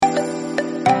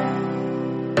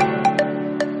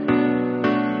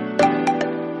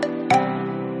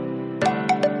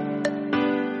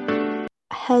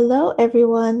Hello,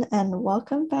 everyone, and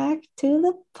welcome back to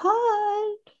the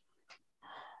pod.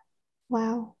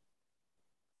 Wow,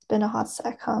 it's been a hot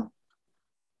sec, huh?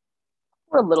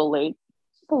 We're a little late.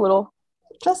 Just a little.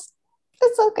 Just,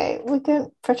 it's okay. We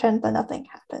can pretend that nothing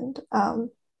happened.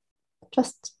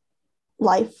 Just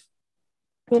life,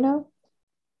 you know?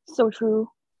 So true.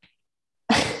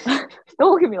 Don't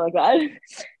look at me like that.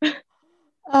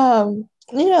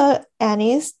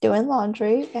 Annie's doing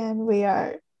laundry and we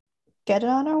are getting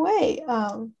on our way.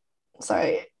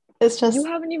 Sorry, it's You just,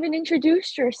 haven't even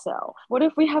introduced yourself. What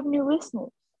if we have new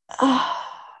listeners?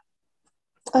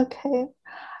 okay.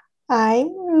 I'm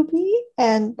Ruby,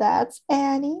 and that's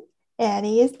Annie.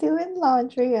 Annie is doing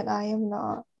laundry, and I am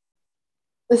not.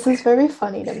 This is very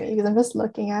funny to me because I'm just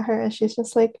looking at her and she's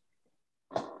just like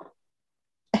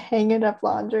hanging up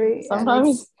laundry, and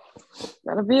Sometimes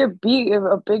gotta be a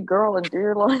big girl and do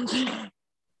your laundry.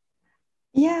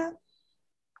 yeah,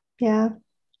 yeah.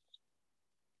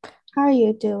 How are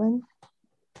you doing?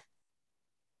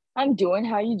 I'm doing.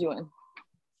 How you doing?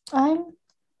 I'm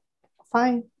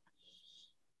fine.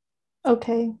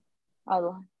 Okay. I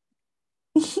love.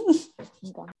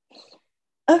 Okay.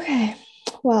 Okay.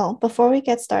 Well, before we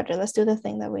get started, let's do the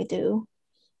thing that we do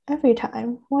every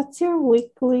time. What's your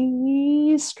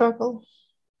weekly struggle?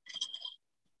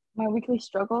 My weekly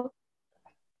struggle.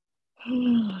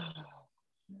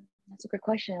 That's a good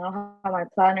question. I don't have my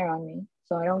planner on me,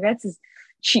 so I don't get to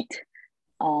cheat.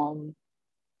 Um,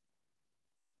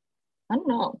 I don't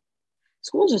know.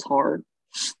 School's just hard.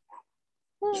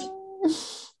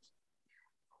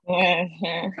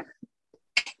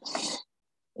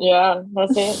 Yeah,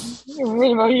 that's it.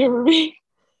 What about you, Ruby?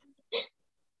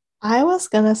 I was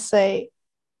gonna say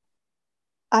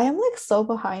I am like so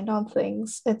behind on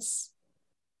things. It's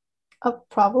a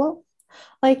problem.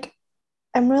 Like,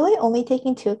 I'm really only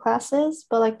taking two classes,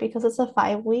 but like because it's a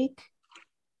 5 week,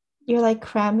 you're like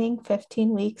cramming 15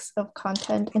 weeks of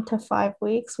content into 5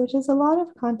 weeks, which is a lot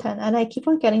of content. And I keep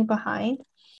on getting behind,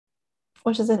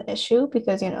 which is an issue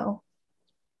because,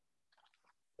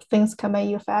 things come at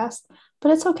you fast.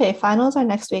 But it's okay. Finals are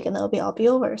next week and it'll be all be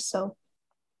over. So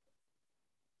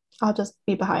I'll just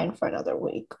be behind for another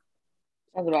week.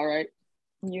 Sounds about right.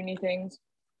 Uni things.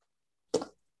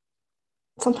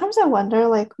 Sometimes I wonder,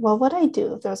 like, what would I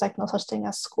do if there was like no such thing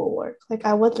as schoolwork? Like,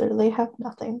 I would literally have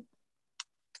nothing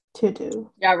to do.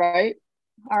 Yeah, right.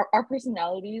 Our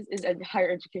personalities is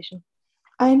higher education.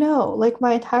 I know, like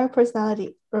my entire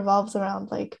personality revolves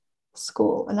around like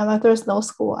school. And if there's no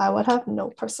school, I would have no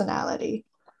personality.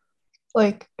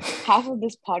 Like, Half of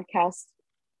this podcast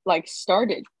like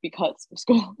started because of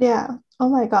school. yeah. Oh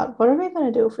my God. What are we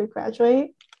gonna do if we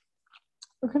graduate?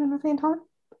 We're gonna have nothing in time.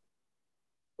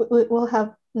 We'll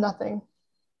have nothing.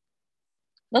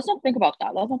 Let's not think about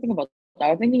that. Let's not think about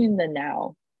that. I'm thinking in the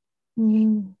now.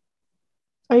 Mm.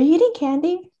 Are you eating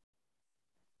candy?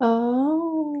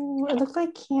 Oh, it looked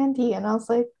like candy. And I was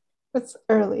like, it's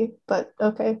early, but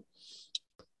okay.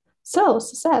 So,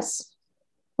 success.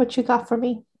 What you got for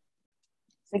me?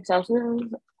 Successes.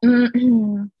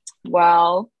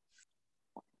 Well,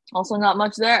 also not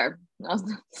much there.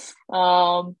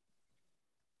 um,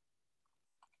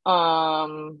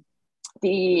 um,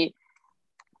 the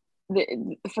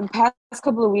for the past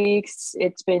couple of weeks,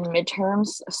 it's been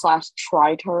midterms slash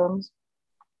tri terms,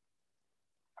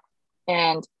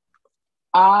 and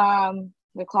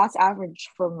the class average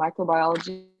for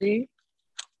microbiology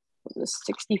was a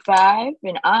 65,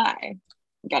 and I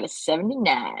got a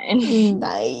 79.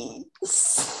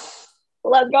 Nice.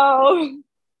 Let's go.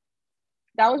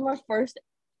 That was my first,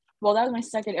 well, that was my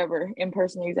second ever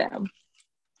in-person exam.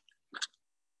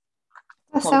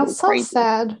 That That was sounds really so crazy.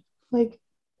 sad. Like,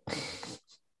 I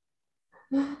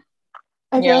feel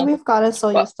like Yeah, we've gotten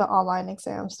so but used to online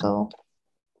exams, so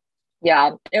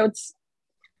yeah, I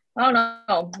don't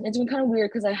know. It's been kind of weird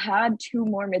because I had two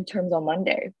more midterms on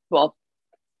Monday. Well,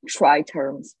 tri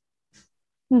terms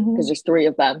because mhm. there's three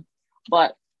of them.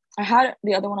 But I had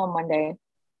the other one on Monday,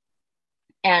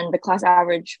 and the class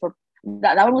average for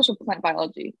that one was for plant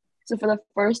biology. So for the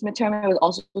first midterm, it was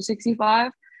also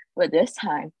 65, but this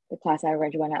time the class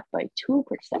average went up by 2%.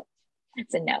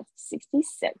 So now it's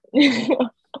 67.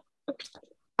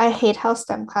 I hate how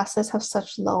STEM classes have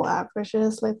such low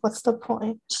averages. Like, what's the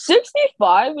point?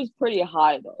 65 is pretty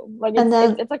high though. Like And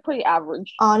then it's like pretty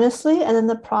average. honestly, and then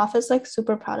the prof is like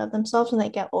super proud of themselves when they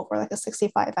get over like a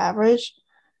 65 average.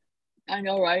 I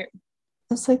know, right?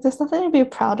 It's like there's nothing to be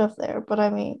proud of there, but I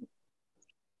mean,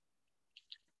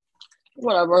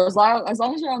 Whatever. As long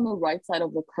as you're on the right side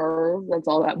of the curve, that's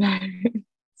all that matters.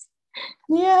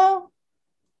 yeah,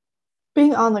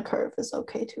 being on the curve is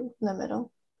okay too, in the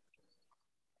middle.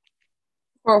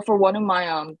 For one of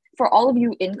my for all of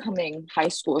you incoming high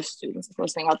school students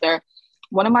listening out there,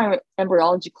 one of my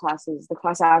embryology classes, the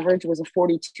class average was a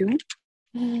 42,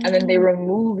 and then they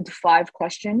removed 5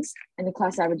 questions, and the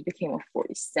class average became a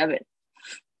 47.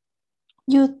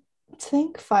 You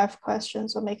think 5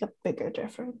 questions will make a bigger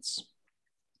difference?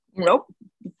 Nope,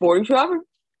 47.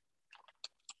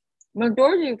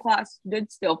 Majority of class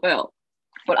did still fail,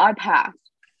 but I passed.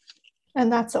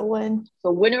 And that's a win.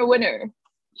 So winner, winner.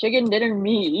 Chicken dinner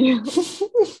me.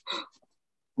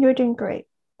 You're doing great.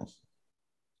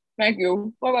 Thank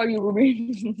you. What about you,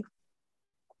 Ruby?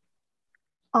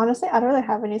 Honestly, I don't really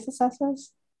have any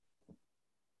successes.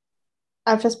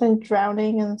 I've just been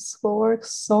drowning in schoolwork,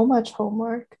 so much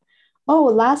homework. Oh,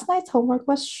 last night's homework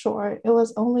was short. It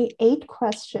was only 8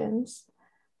 questions.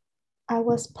 I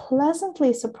was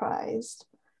pleasantly surprised.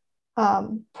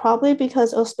 Probably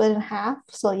because it was split in half.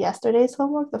 So yesterday's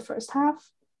homework, the first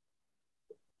half,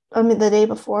 I mean, the day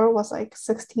before was like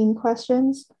 16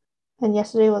 questions, and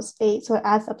yesterday was 8. So it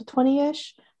adds up to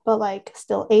 20-ish, but like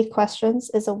still 8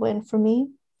 questions is a win for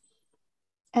me.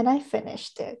 And I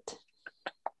finished it.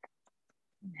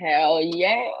 Hell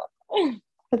yeah.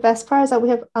 The best part is that we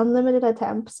have unlimited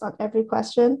attempts on every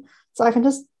question. So I can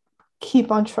just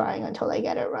keep on trying until I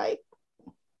get it right.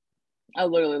 I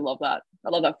literally love that. I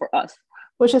love that for us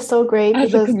Which is so great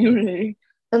as a because community.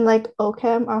 in like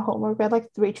OChem, our homework, we had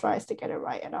like 3 tries to get it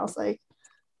right. And I was like,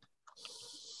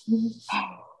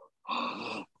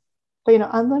 but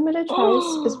unlimited tries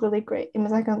is really great. It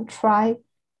means I can try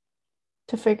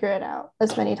to figure it out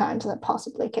as many times as I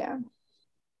possibly can.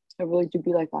 I really do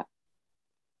be like that.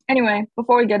 Anyway,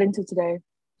 before we get into today,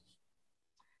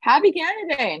 happy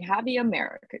Canada Day and happy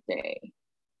America Day.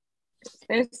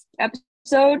 This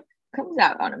episode comes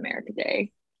out on America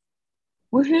Day.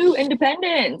 Woohoo,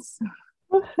 independence!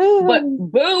 Woohoo! But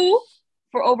boo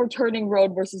for overturning Roe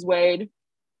versus Wade.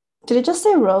 Did it just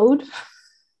say road?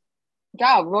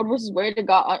 Yeah, Roe versus Wade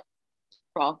got,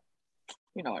 well,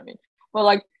 you know what I mean. But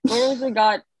like, Roe versus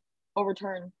got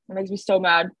overturned. It makes me so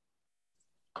mad.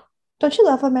 Don't you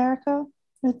love America?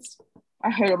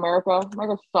 I hate America.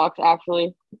 America sucks,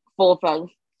 actually. Full offense.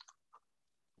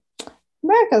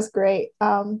 America's great.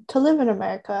 To live in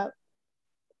America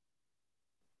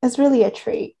is really a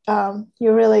treat. You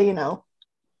really,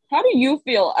 How do you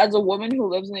feel as a woman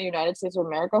who lives in the United States of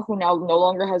America who now no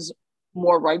longer has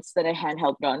more rights than a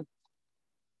handheld gun?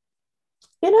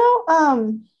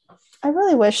 I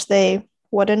really wish they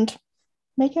wouldn't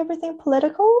make everything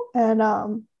political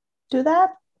and do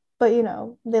that. But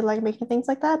they like making things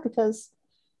like that because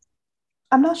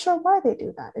I'm not sure why they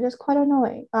do that. It is quite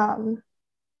annoying.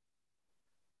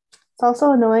 It's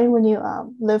also annoying when you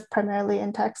live primarily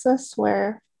in Texas,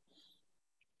 where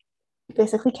you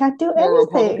basically can't do They're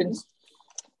anything. Republicans.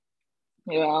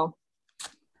 Yeah.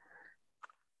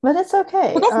 But it's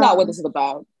okay. But that's not what this is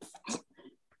about.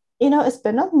 It's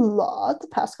been a lot. The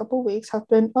past couple of weeks have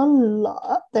been a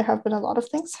lot. There have been a lot of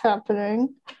things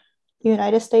happening. The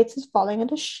United States is falling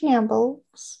into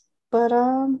shambles. But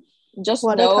just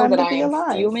what know a time that to I be am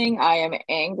alive. fuming. I am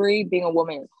angry. Being a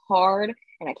woman is hard,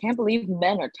 and I can't believe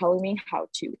men are telling me how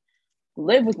to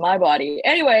live with my body.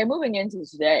 Anyway, moving into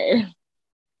today,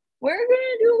 we're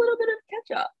gonna do a little bit of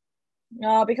catch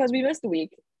up. Because we missed a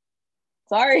week.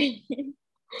 Sorry.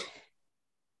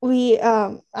 We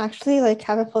actually like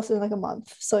haven't posted in like a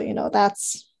month, so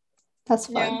that's fun.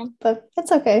 Yeah. But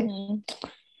it's okay. Mm-hmm.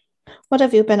 What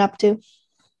have you been up to?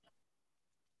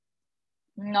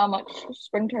 Not much.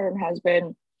 Spring term has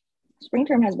been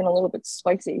a little bit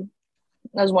spicy,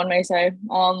 as one may say.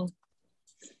 The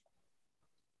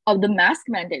mask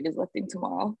mandate is lifting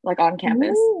tomorrow, like on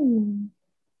campus. Ooh.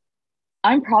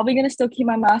 I'm probably gonna still keep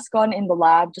my mask on in the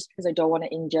lab just because I don't want to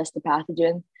ingest the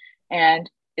pathogen, and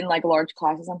in like large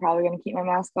classes, I'm probably gonna keep my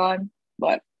mask on,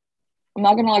 but I'm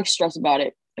not gonna like stress about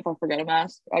it if I forget a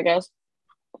mask, I guess.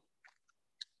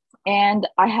 And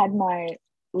I had my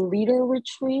leader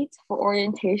retreat for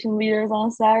orientation leaders on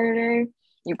Saturday.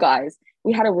 You guys,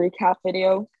 we had a recap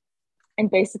video, and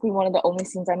basically one of the only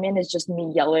scenes I'm in is just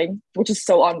me yelling, which is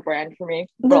so on brand for me.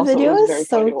 But the video is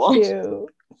so cute.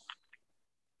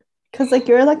 Because like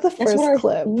you're like the first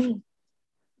clip.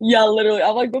 Yeah, literally.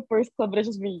 I'm like the first clip, but it's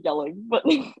just me yelling. But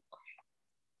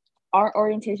our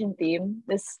orientation theme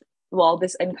this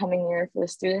incoming year for the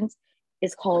students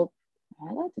is called, am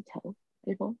I allowed to tell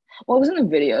people? Well, it was in the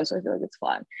video, so I feel like it's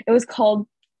fine. It was called,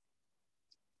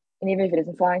 and even if it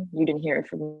isn't fine, you didn't hear it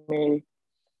from me.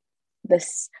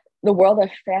 The world of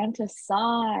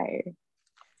fantasize.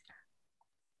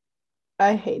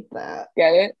 I hate that.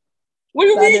 Get it? What do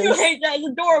you mean you hate that? It's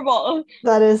adorable.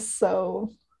 That is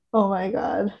so, oh my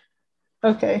God.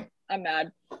 Okay. I'm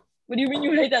mad. What do you mean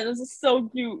you hate that? This is so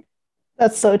cute.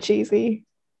 That's so cheesy.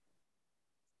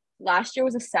 Last year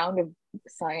was a Sound of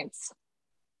Science.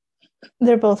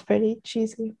 They're both pretty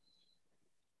cheesy.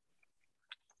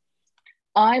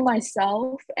 I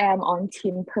myself am on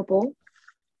Team Purple,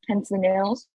 hence the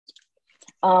nails.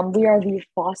 We are the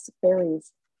Foss Fairies.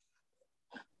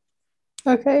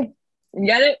 Okay. You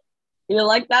get it? You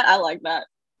like that? I like that.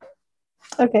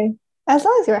 Okay. As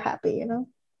long as you're happy, you know?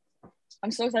 I'm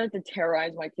so excited to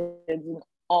terrorize my kids in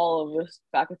all of this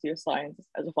Faculty of Science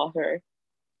as a Foss Fairy.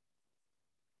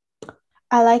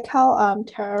 I like how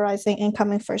terrorizing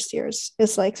incoming first years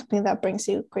is like something that brings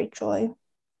you great joy.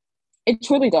 It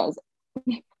truly does.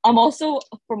 I'm also,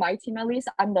 for my team at least,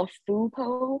 I'm the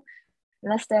FUPO,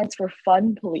 and that stands for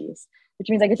Fun Police, which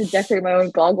means I get to decorate my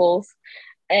own goggles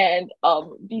and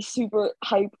be super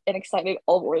hype and excited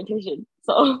all of orientation.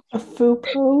 So A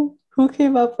FUPO? Who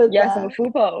came up with yes, I'm a that?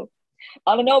 FUPO.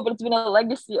 I don't know, but it's been a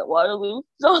legacy at Waterloo.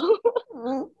 So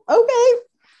Okay.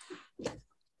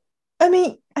 I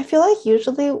mean, I feel like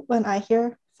usually when I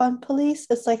hear fun police,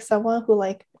 it's like someone who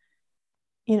like,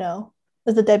 you know,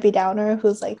 is a Debbie Downer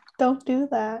who's like, don't do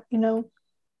that, you know.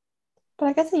 But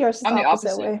I guess yours is I'm the the opposite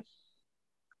opposite. way.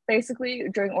 Basically,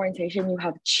 during orientation, you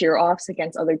have cheer offs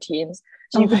against other teams.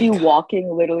 So Oh you could my be God.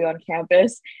 walking literally on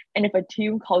campus, and if a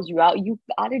team calls you out, you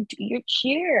gotta do your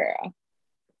cheer.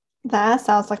 That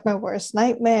sounds like my worst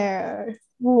nightmare.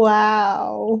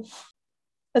 Wow.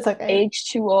 It's okay.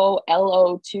 H2O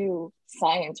LO2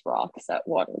 science rocks at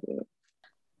Waterloo.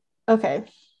 Okay.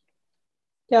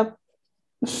 Yep.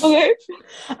 Okay.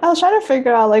 I was trying to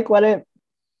figure out like what it,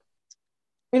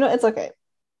 it's okay.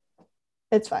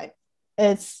 It's fine.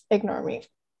 It's ignore me.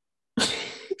 I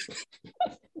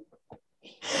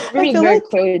Ruby's feel very like,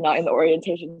 clearly not in the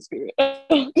orientation spirit.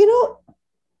 you know,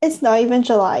 it's not even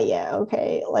July yet,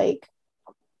 okay? Like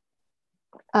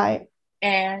I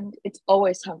And it's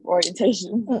always time for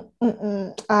orientation.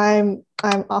 I'm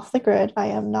off the grid. I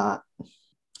am not.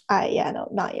 Yeah, no,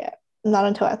 not yet. Not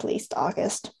until at least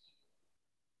August.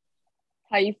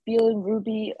 How you feeling,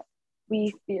 Ruby?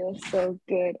 We feel so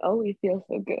good. Oh, we feel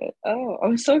so good. Oh,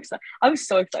 I'm so excited. I'm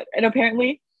so excited. And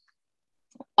apparently,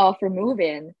 for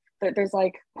move-in, there's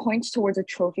like points towards a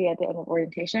trophy at the end of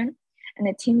orientation. And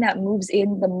the team that moves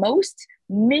in the most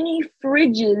mini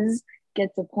fridges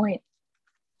gets a point.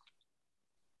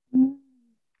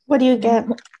 What do you get?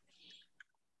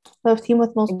 The team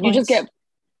with most You just points.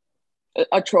 get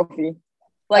a trophy.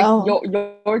 Like Oh,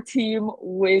 your team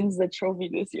wins the trophy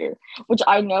this year, which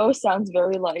I know sounds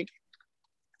very like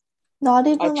not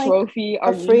a even like trophy. a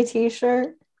Are free you?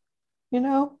 t-shirt, you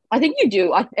know? I think you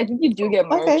do. I think you do get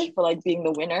merch Okay. for like being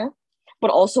the winner, but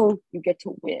also you get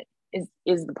to win.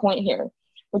 Is the point here?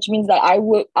 Which means that I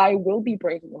will be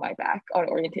breaking my back on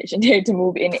orientation day to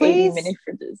move in 80 Please mini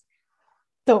fridges.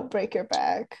 don't break your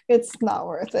back. It's not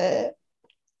worth it.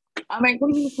 I'm like, what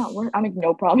do you mean it's not worth? I make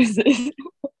no promises.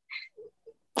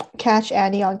 Catch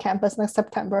Annie on campus next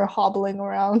September hobbling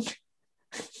around.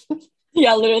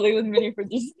 Yeah, literally with mini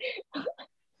fridges.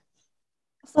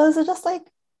 So is it just like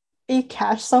you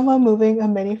catch someone moving a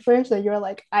mini fridge and you're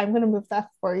like, I'm gonna move that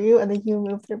for you, and then you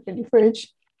move their mini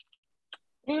fridge?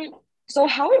 So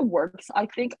how it works, I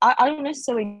think I don't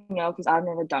necessarily know because I've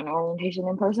never done orientation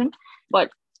in person, but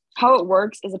how it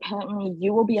works is apparently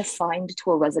you will be assigned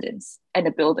to a residence and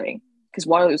a building because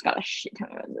Waterloo's got a shit ton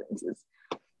of residences.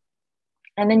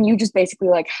 And then you just basically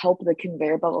like help the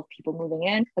conveyor belt of people moving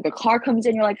in. Like a car comes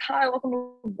in, you're like, "Hi, welcome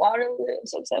to Waterloo. I'm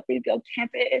so excited for you to be on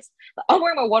campus." I'm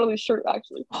wearing my Waterloo shirt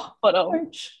actually, but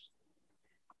Merch.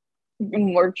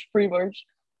 merch, free merch.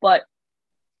 But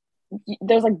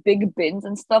there's like big bins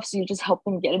and stuff, so you just help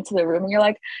them get into the room, and you're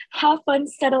like, "Have fun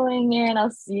settling in.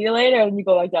 I'll see you later." And you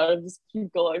go like that and just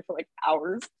keep going for like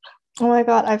hours. Oh my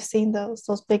God, I've seen those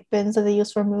big bins that they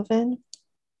use for moving.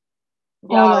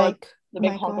 Or Yeah, like like, the oh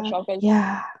big my honka God, chonkas.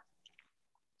 yeah,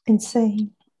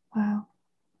 insane. Wow.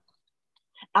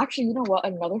 Actually, you know what?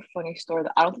 Another funny story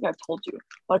that I don't think I've told you,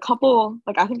 but a couple,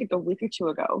 like I think like a week or two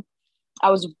ago,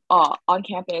 I was on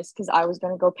campus because I was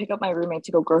gonna go pick up my roommate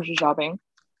to go grocery shopping,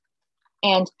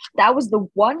 and that was the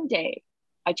one day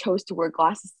I chose to wear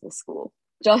glasses to school.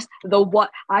 Just the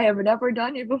what I have never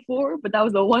done it before, but that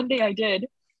was the one day I did.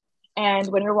 And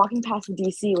when we were walking past the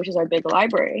DC, which is our big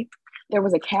library, there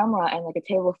was a camera and like a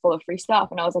table full of free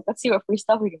stuff, and I was like, "Let's see what free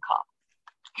stuff we can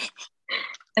cop."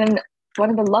 And one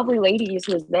of the lovely ladies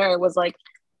who was there was like,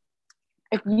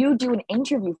 if you do an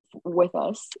interview with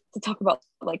us to talk about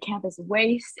like campus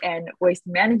waste and waste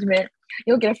management,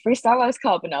 you'll get a free Starbucks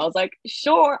cup. And I was like,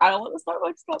 sure, I don't want the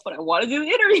Starbucks cup, but I want to do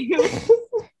the interview.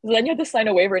 So then you have to sign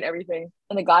a waiver and everything.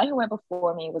 And the guy who went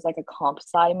before me was like a comp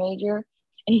sci major.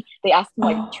 and they asked him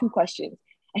like Oh. two questions,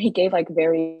 and he gave like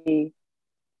very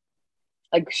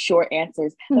like short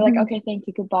answers. They're like, Mhm. okay, thank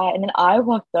you, goodbye. And then I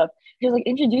walked up. He was like,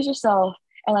 introduce yourself,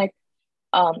 and like,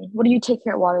 what do you take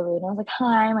here at Waterloo? And I was like,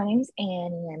 hi, my name's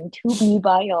Annie. I'm in 2B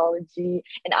biology,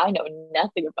 and I know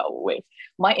nothing about waste.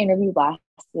 My interview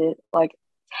lasted like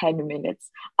 10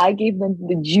 minutes. I gave them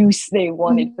the juice they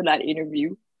wanted Mhm. for that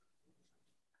interview.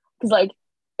 Because, like,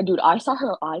 dude, I saw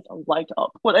her eyes light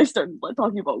up when I started like,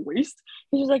 talking about waste.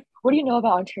 She was like, what do you know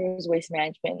about Ontario's waste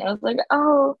management? And I was like,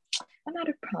 oh, I'm out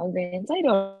of province. I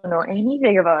don't know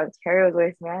anything about Ontario's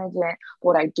waste management.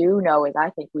 What I do know is I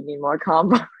think we need more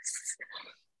compost.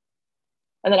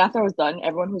 And then after I was done,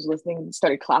 everyone who was listening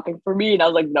started clapping for me. And I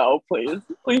was like, no, please,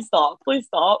 please stop, please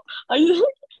stop.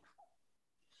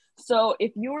 So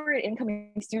if you were an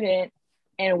incoming student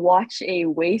and watch a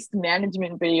waste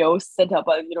management video sent out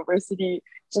by the university,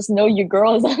 just know your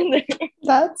girl is on there.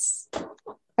 That's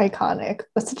iconic.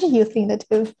 That's such a you thing to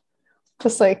do.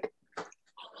 Just like,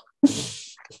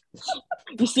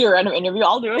 You see a random interview,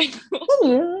 I'll do it.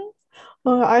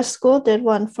 well, our school did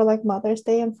one for like Mother's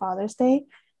Day and Father's Day.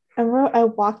 I remember I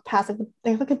walked past like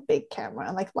they have like a big camera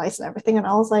and like lights and everything, and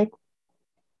I was like,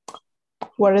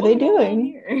 what are What's they going on doing?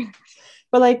 here?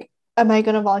 But like, am I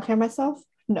gonna volunteer myself?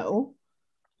 No.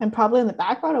 I'm probably in the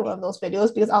background of one of those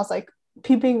videos because I was like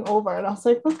peeping over and I was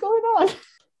like, what's going on?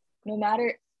 No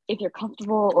matter if you're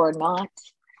comfortable or not,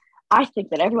 I think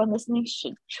that everyone listening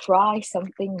should try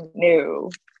something new.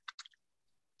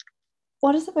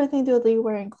 What does the thing do with you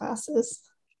wearing glasses?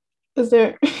 Is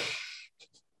there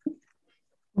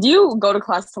Do you go to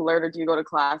class to learn or do you go to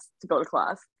class to go to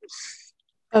class?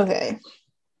 okay,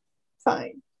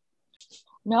 fine.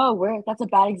 No, that's a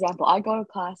bad example. I go to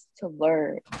class to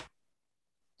learn.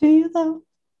 Do you though?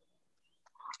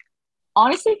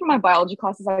 Honestly, for my biology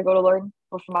classes, I go to learn,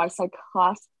 but for my psych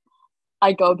class,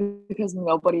 I go because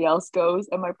nobody else goes,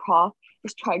 and my prof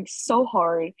is trying so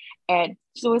hard, and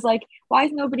she's always like, "Why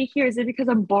is nobody here? Is it because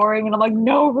I'm boring?" And I'm like,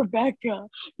 "No, Rebecca,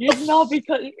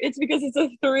 it's because it's a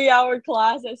 3 hour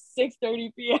class at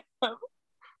 6:30 p.m."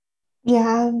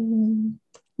 Yeah.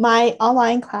 My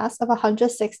online class of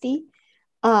 160.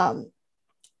 Um,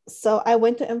 so I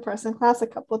went to in-person class a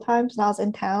couple of times when I was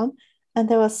in town, and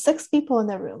there was 6 people in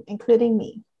the room, including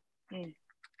me. Mm.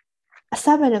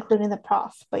 7, including the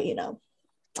prof, but you know.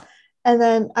 And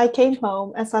then I came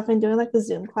home and so I've been doing like the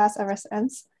Zoom class ever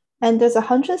since. And there's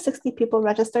 160 people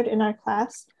registered in our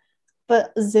class,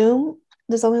 but Zoom,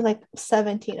 there's only like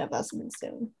 17 of us in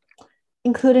Zoom,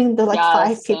 including the like Yeah,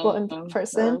 5 people in same.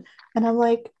 person. And I'm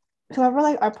like, whoever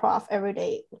like our prof every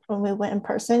day when we went in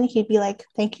person, he'd be like,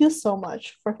 thank you so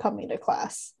much for coming to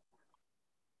class.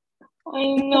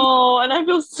 I know, and I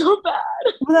feel so bad.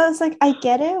 But I was like, I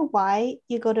get it why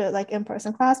you go to like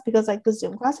in-person class because like the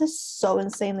Zoom class is so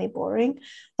insanely boring.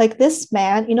 Like this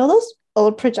man, you know those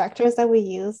old projectors that we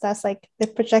use that's like they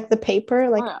project the paper Oh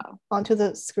like yeah. onto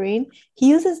the screen. He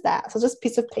uses that. So just a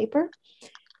piece of paper.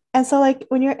 And so like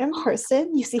when you're in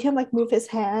person, you see him like move his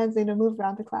hands and move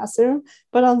around the classroom.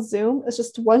 But on Zoom, it's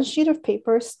just one sheet of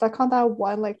paper stuck on that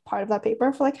one like part of that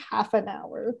paper for like half an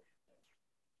hour.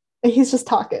 And he's just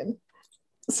talking.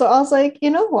 So I was like, you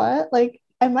know what? Like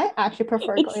I might actually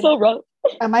prefer It's going to so rough.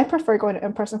 I might prefer going to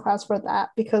in-person class for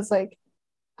that because like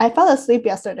I fell asleep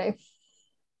yesterday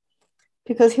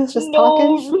because he was just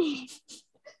talking No.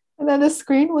 and then the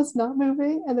screen was not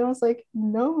moving and there was like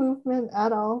no movement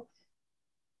at all.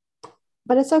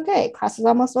 But it's okay. Class is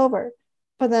almost over.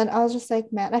 But then I was just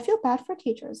like, man, I feel bad for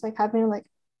teachers like having to like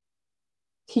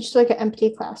teach like an empty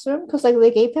classroom because like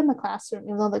they gave him a classroom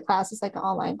even though the class is like an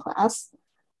online class.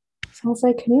 So I was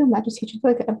like, can you imagine teaching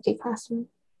like an empty classroom?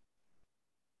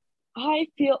 I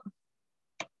feel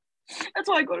that's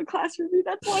why I go to class for me.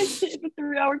 That's why I sit in the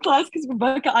 3 hour class because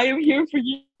Rebecca, I am here for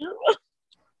you.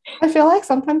 I feel like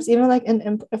sometimes even like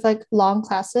in if like long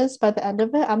classes, by the end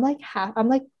of it, I'm like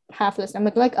half listening.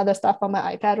 I'm like other stuff on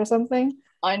my iPad or something.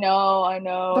 I know, I But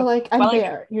know. like By I'm like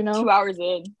there, you two know. hours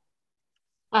in.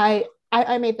 I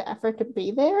made the effort to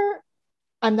be there.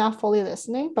 I'm not fully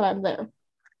listening, but I'm there.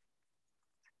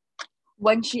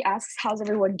 When she asks how's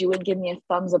everyone doing, give me a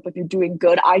thumbs up if you're doing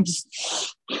good.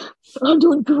 I'm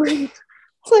doing great.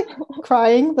 It's like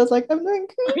crying, but it's like I'm doing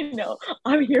good. I know.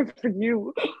 I'm here for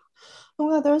you. Oh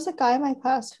my God, there was a guy in my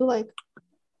class who like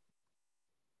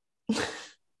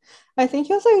I think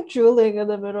he was like drooling in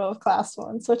the middle of class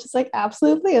once, which is like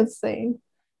absolutely insane.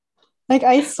 Like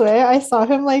I swear I saw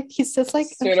him like he sits like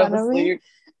in Straight up front of me, asleep.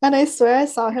 and I swear I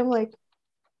saw him like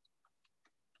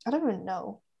I don't even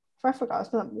know. I forgot. It's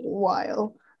been a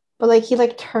while. But like he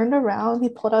like turned around, he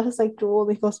pulled out his like drool,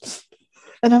 and he goes,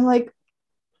 and I'm like,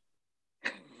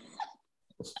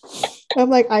 I'm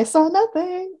like, I saw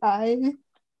nothing. I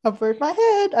avert my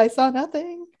head. I saw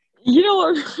nothing. You know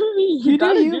what? You You do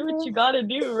gotta you, do what bro. you gotta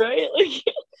do, right? Like,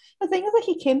 The thing is, like,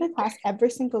 he came to class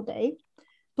every single day,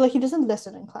 but like, he doesn't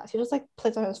listen in class. He just like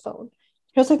plays on his phone.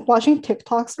 He was like watching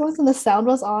TikToks once, and the sound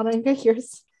was on, and you could hear. And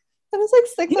it's like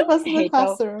six you know of us what in I the hate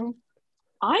though? classroom.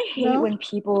 I You hate know? when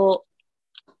people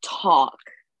talk.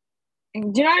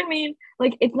 And do you know what I mean?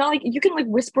 Like, it's not like you can like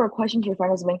whisper a question to your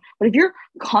friend or something, but if you're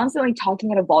constantly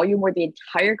talking at a volume where the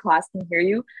entire class can hear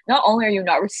you, not only are you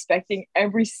not respecting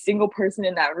every single person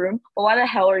in that room, but why the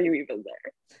hell are you even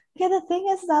there? Yeah, the thing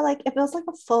is that like if it was like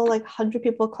a full like 100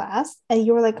 people class and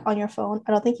you were like on your phone,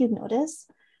 I don't think you'd notice.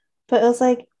 But it was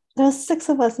like there was six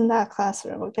of us in that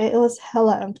classroom. Okay, it was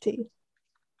hella empty.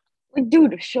 Like,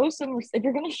 dude, show some. If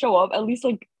you're gonna show up, at least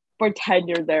like pretend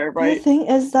you're there, And the right? thing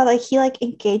is that like he like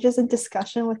engages in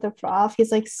discussion with the prof.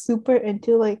 He's like super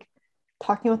into like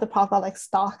talking with the prof about like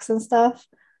stocks and stuff.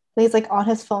 And he's like on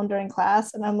his phone during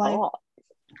class, and I'm like, Oh,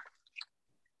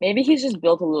 maybe he's just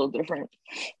built a little different.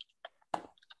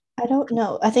 I don't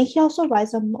know. I think he also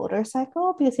rides a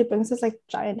motorcycle because he brings his like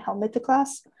giant helmet to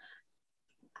class.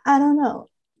 I don't know.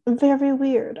 Very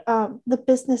weird. The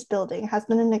business building has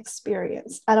been an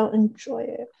experience. I don't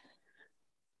enjoy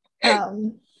it.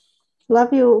 Um,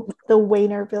 love you, the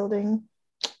Wayner building.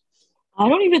 I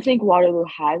don't even think Waterloo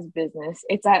has business.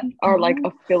 It's at our like No.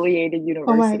 affiliated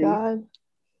Oh my university. God.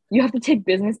 You have to take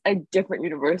business at a different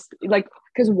university. Like,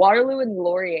 because Waterloo and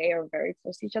Laurier are very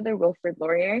close to each other, Wilfrid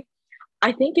Laurier.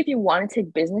 I think if you want to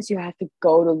take business, you have to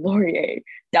go to Laurier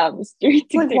down the street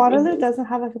to Like take Waterloo business. doesn't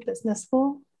have like a business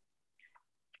school.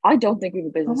 I don't think we have a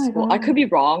Oh business my school. I could God. be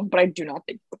wrong, but I do not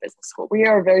think we have a business school. We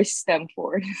are very STEM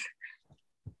forward.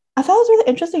 I thought it was really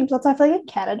interesting because I feel like in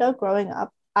Canada growing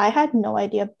up, I had no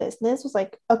idea business was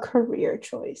like a career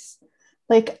choice.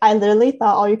 Like I literally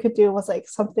thought all you could do was like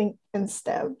something in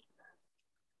STEM.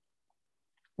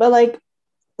 But like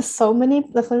so many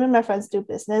of my friends do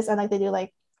business and like they do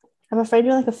like I'm afraid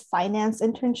doing like a finance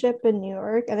internship in New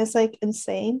York and it's like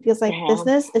insane because like Damn.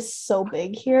 business is so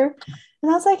big here.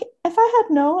 And I was like, if I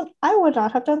had known, I would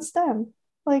not have done STEM.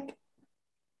 Like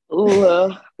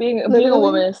Ooh, being a woman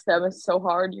literally, in STEM is so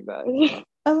hard, you guys.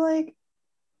 I'm like,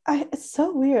 it's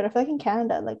so weird. I feel like in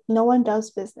Canada, like no one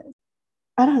does business.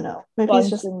 I don't know. Maybe it's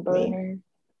just Bunsen me. burner.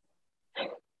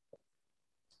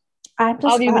 I'm How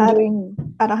just have you been glad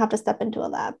doing? I don't have to step into a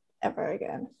lab ever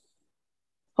again.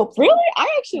 Hopefully. Really?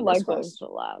 I actually Fingers like going to crossed. the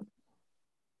lab.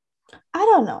 I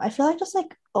don't know. I feel like just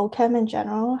like OChem in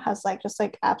general has like just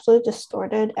like absolutely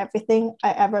distorted everything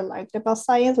I ever liked about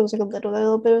science. It was like a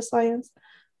little bit of science.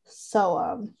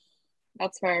 So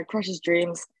That's fair. Crushes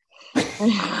dreams.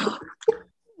 How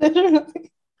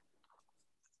literally,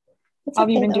 it's have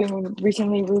you okay been though. doing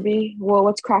recently, Ruby? Well,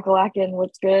 what's crack-a-lackin'?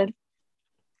 What's good?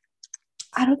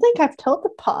 I don't think I've told the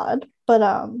pod,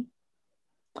 but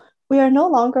we are no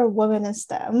longer women in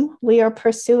STEM. We are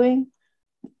pursuing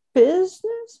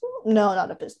business. No,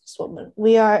 not a businesswoman.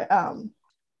 We are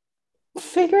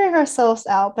figuring ourselves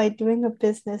out by doing a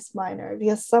business minor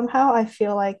because somehow I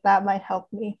feel like that might help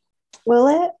me. Will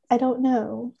it? I don't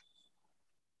know.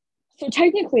 So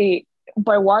technically,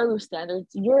 by Waterloo standards,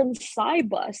 you're in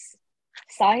SciBus,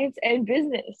 science and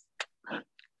business.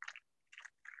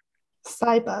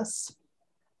 Cybus.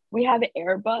 We have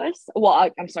Airbus. Well,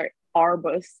 I'm sorry,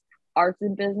 Arbus, arts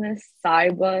and business,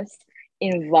 SciBus,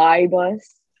 Invibus.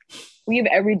 We have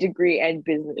every degree and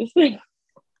business.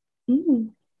 Mm,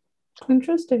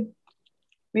 interesting.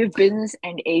 We have business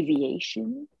and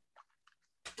aviation.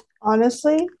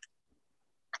 Honestly,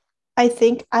 I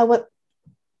think I would.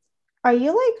 Are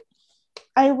you like?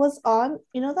 I was on.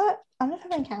 You know that I don't know if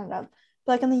I'm in Canada,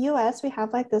 but like in the US, we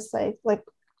have like this like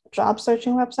job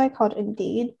searching website called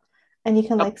Indeed, and you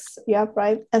can Yep. like yeah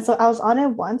right. And so I was on it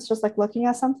once, just like looking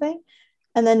at something,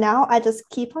 and then now I just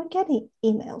keep on getting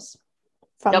emails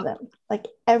from Yep. them like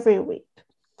every week.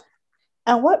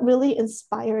 And what really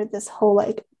inspired this whole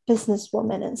like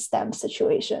businesswoman in STEM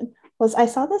situation was I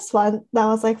saw this one that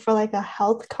was like for like a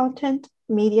health content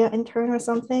media intern or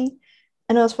something.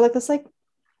 And it was for like this like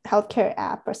healthcare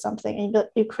app or something. And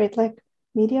you create like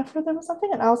media for them or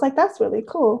something. And I was like, that's really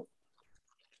cool.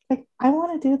 Like, I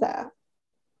want to do that.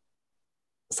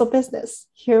 So, business,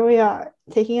 here we are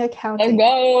taking Let's accounting. Do I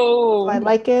go.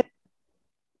 like it?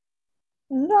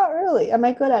 Not really. Am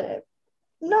I good at it?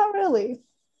 Not really.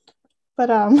 But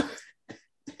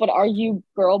But are you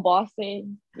girl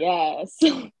bossing? Yes.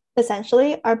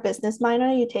 essentially our business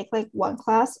minor you take like one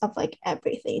class of like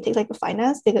everything. You take like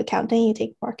finance, you take accounting, you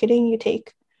take marketing, you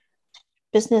take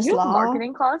business You have law.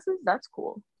 marketing classes? That's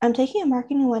cool. I'm taking a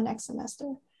marketing one next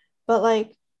semester, but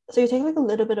like So you take like a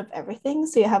little bit of everything.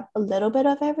 So you have a little bit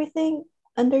of everything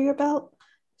under your belt.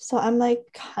 So I'm like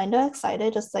kind of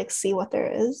excited just like see what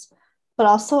there is. But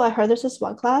also I heard there's this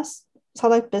one class, it's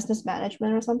called like business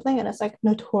management or something, and it's like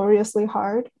notoriously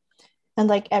hard. And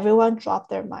like everyone dropped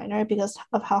their minor because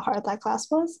of how hard that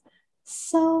class was.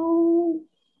 So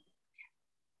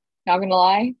Not gonna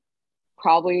lie,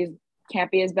 probably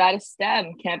can't be as bad as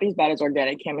STEM, can't be as bad as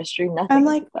organic chemistry. I'm Nothing is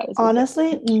like, as bad as organic honestly,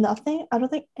 chemistry. nothing, I don't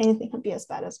think anything can be as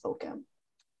bad as OChem.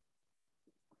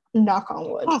 Knock on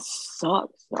wood. That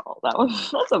sucks. No, that was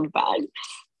that's a bad.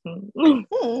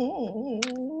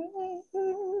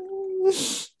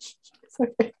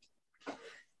 Sorry.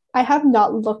 I have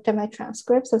not looked at my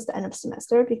transcripts since the end of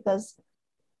semester because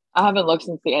I haven't looked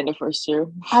since the end of first year.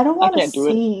 I don't I want to can't do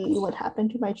it. see what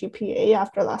happened to my GPA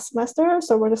after last semester.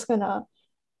 So we're just gonna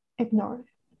ignore it.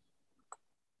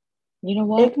 You know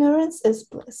what? Ignorance is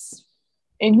bliss.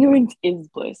 Ignorance is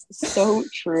bliss. So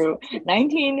true.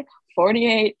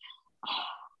 1948.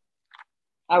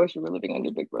 I wish we were living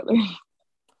under Big Brother.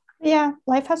 Yeah,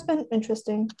 life has been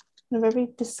interesting in a very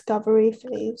discovery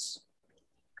phase.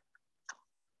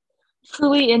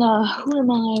 Truly in a who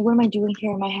am I? What am I doing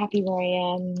here? Am I happy where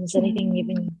I am? Is anything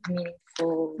even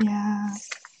meaningful? Yeah.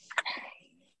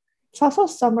 It's also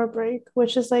summer break,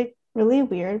 which is like really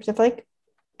weird because I feel like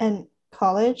in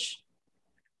college,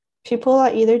 people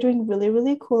are either doing really,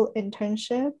 really cool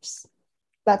internships.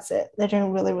 That's it. They're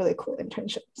doing really, really cool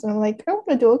internships. And I'm like, I want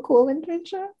to do a cool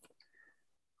internship.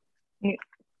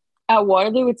 At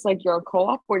Waterloo, it's like you're a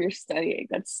co-op or you're studying.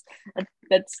 That's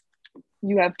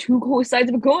you have two cool sides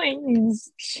of a coin.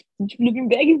 Looking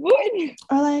back and forth.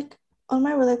 Or like one of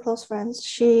my really close friends,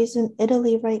 she's in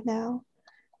Italy right now.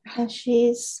 And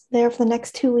she's there for the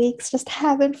next 2 weeks just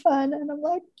having fun. And I'm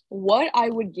like, What I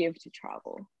would give to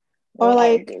travel. or What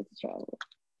I would like, give to travel.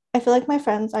 I feel like my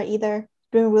friends are either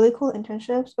doing really cool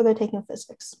internships or they're taking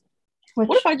physics, What if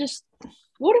which I just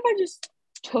what if I just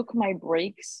took my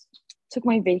breaks, took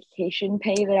my vacation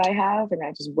pay that I have, and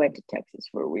I just went to Texas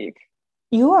for a week?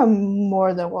 you are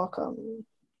more than welcome.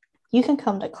 You can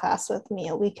come to class with me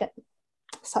and we can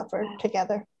suffer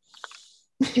together.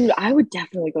 Dude, I would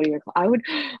definitely go to your class. I would,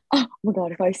 oh my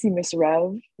God, if I see Miss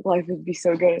Rev, life would be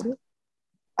so good.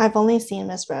 I've only seen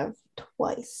Miss Rev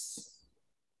twice.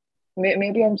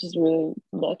 Maybe I'm just really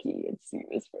lucky and see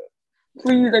Miss Rev.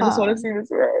 Please, I just want to Um, see Miss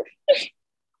Rev.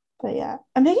 but yeah,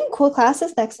 I'm taking cool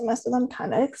classes next semester. I'm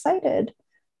kind of excited.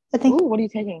 I think Ooh, what are you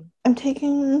taking? I'm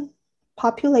taking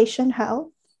population health.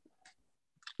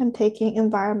 I'm taking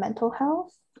environmental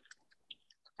health.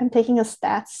 I'm taking a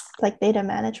stats like data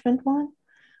management one,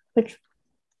 which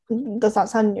does not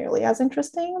sound nearly as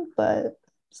interesting, but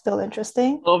still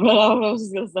interesting. Oh, man, I was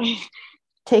just gonna say.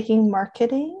 Taking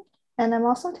marketing, and I'm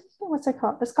also taking what's it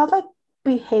called? It's called like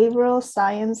behavioral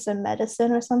science and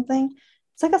medicine or something.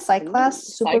 It's like a psych Ooh, class,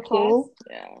 super psych class? cool.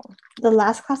 Yeah. The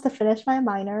last class to finish my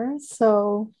minor,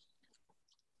 so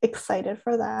excited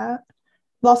for that.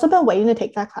 I've also been waiting to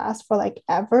take that class for like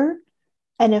ever,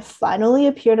 and it finally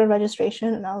appeared in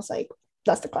registration, and I was like,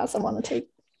 that's the class I want to take.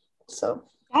 So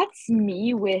That's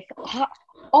me with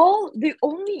all the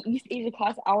only East Asia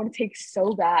class I want to take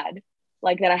so bad,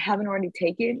 like that I haven't already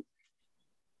taken,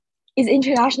 is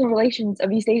international relations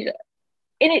of East Asia.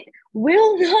 And it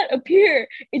will not appear.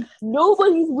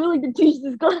 Nobody's willing to teach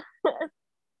this class.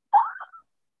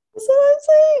 that's what I'm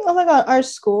saying. Oh my god, our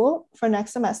school for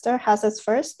next semester has its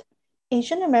first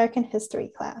Asian American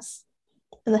history class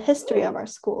in the history of our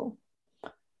school,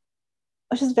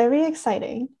 which is very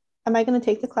exciting. Am I going to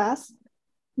take the class?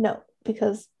 No,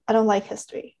 because I don't like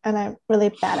history and I'm really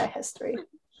bad at history.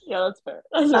 Yeah, that's fair.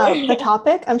 That's The fair.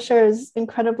 topic I'm sure is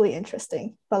incredibly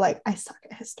interesting, but like I suck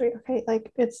at history. Okay,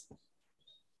 like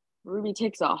Ruby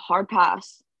takes a hard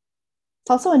pass, it's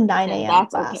also a 9 and a.m.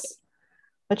 that's okay. class,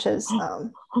 which is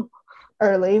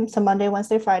early. So Monday,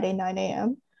 Wednesday, Friday, 9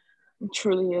 a.m. It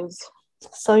truly is.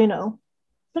 So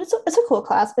but it's a cool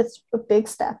class. It's a big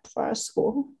step for our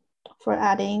school for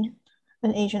adding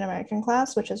an Asian American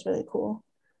class, which is really cool.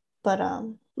 But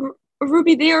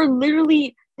Ruby, they are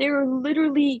literally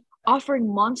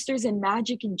offering monsters and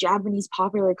magic in Japanese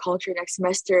popular culture next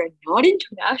semester and not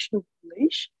international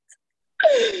relations.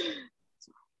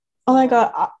 oh my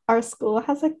god, our school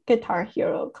has a Guitar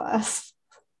Hero class.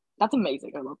 That's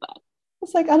amazing. I love that.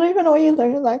 It's like I don't even know what you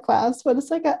learn in that class, but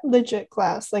it's like a legit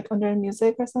class, like under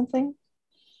music or something.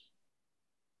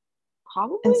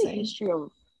 Probably Insane. history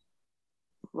of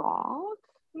rock,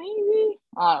 maybe.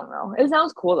 I don't know. It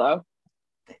sounds cool though.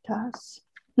 It does.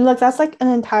 Look, that's like an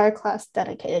entire class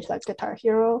dedicated to like Guitar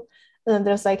Hero. And then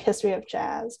there's like history of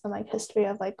jazz and like history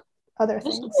of like other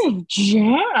History things. of jazz.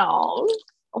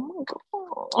 Oh my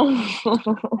god.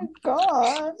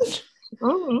 God.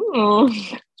 Oh.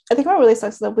 I think what really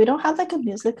sucks is that we don't have like a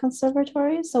music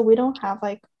conservatory, so we don't have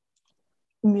like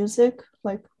music,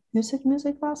 like music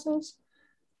classes,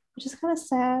 which is kind of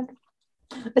sad.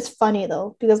 It's funny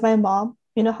though, because my mom,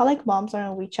 you know how like moms are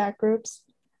in WeChat groups?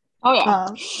 Oh yeah.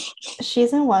 Um,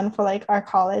 she's in one for like our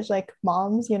college, like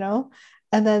moms, you know?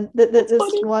 And then That's this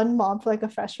funny. one mom for like a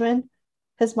freshman,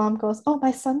 his mom goes, "Oh,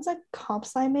 my son's a comp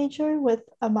sci major with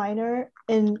a minor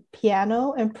in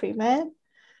piano and pre-med."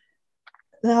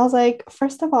 And I was like,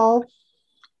 first of all,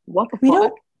 What the we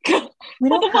fuck? don't we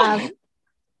What don't the fuck? have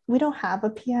we don't have a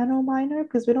piano minor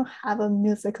because we don't have a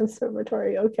music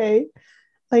conservatory, okay?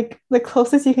 Like the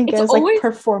closest you can It's get is like always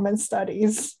performance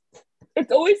studies.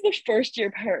 it's always the first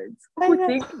year parents I who know.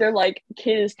 think their like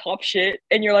kid is top shit,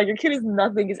 and you're like your kid is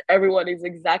nothing because everyone is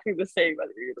exactly the same at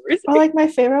your Or university. like my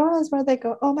favorite one is where they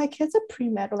go, "Oh, my kid's a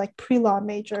pre-med or like pre-law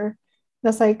major."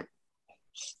 That's like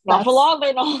Not for that's long,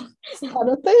 they know. not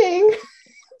a thing.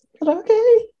 But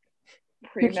okay. You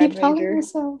Pre med keep telling major,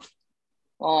 yourself.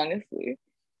 honestly.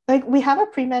 Like we have a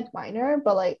pre-med minor,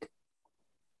 but like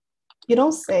you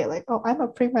don't say like, "Oh, I'm a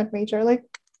pre-med major." Like,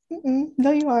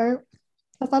 no, you aren't.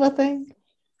 That's not a thing.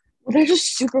 They're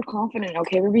just super confident.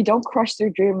 Okay, maybe don't crush their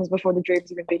dreams before the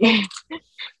dreams even begin.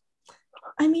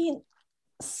 I mean,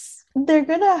 they're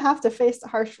gonna have to face the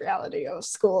harsh reality of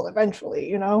school eventually,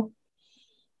 you know?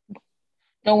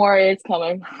 Don't worry, it's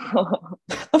coming.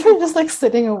 If you're just like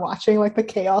sitting and watching like the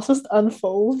chaos just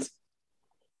unfold.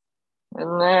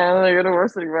 And then the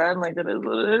university ran like it is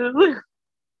what it is.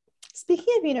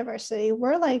 Speaking of university,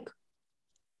 we're like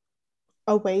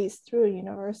a ways through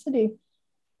university.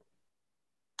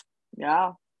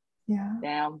 Yeah, Yeah.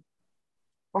 damn.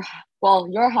 Well,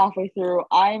 you're halfway through.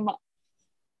 I'm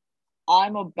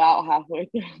about halfway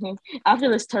through. After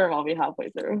this term, I'll be halfway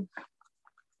through.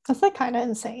 That's like kind of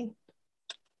insane.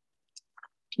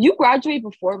 You graduate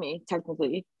before me,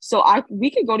 technically. So I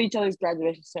we could go to each other's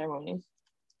graduation ceremonies.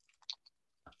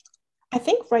 I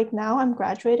think right now I'm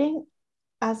graduating.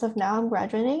 As of now, I'm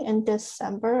graduating in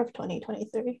December of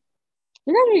 2023.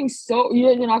 You're graduating so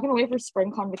you're not gonna wait for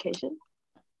spring convocation?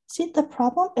 See, the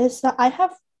problem is that I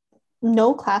have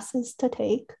no classes to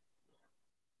take.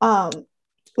 Um,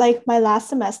 like my last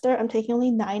semester, I'm taking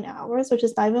only 9 hours, which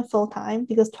is not even full time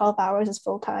because 12 hours is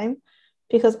full time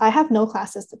because I have no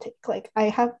classes to take. Like I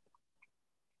have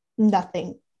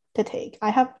nothing to take.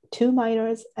 I have two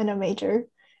minors and a major,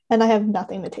 and I have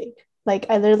nothing to take. Like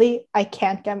I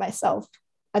can't get myself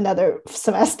another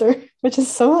semester, which is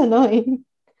so annoying.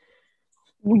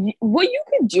 What you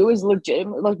could do is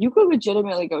legitimate, like you could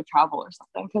legitimately go travel or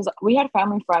something. Because we had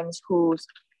family friends whose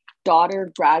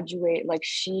daughter graduate, like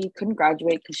she couldn't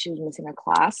graduate because she was missing a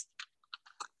class.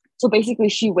 So basically,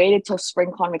 she waited till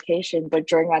spring convocation, but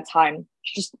during that time,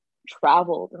 she just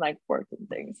traveled and like worked and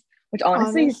things, which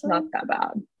honestly is not Honestly, that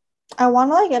bad. I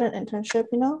want to like get an internship,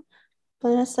 you know, but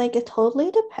it's like it totally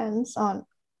depends on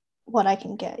what I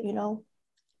can get, you know,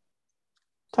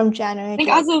 from I January think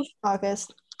to as like of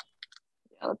August.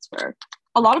 yeah, that's fair.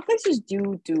 A lot of places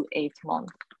do 8 month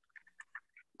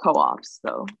co-ops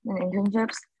though and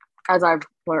internships, as I've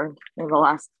learned in the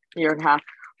last year and a half.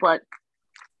 But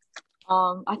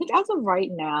I think as of right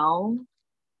now,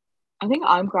 I think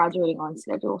I'm graduating on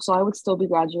schedule, so I would still be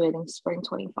graduating spring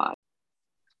 25.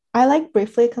 I like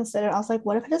briefly considered, I was like,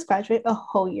 what if I just graduate a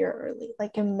whole year early,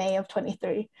 like in May of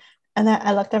 23? And then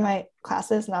I looked at my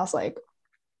classes and I was like,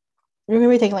 you're gonna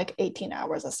be taking like 18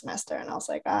 hours a semester. And I was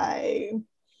like, I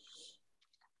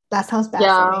that sounds bad for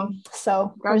Yeah, me.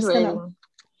 So graduating.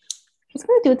 just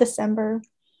gonna do December,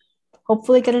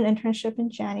 hopefully get an internship in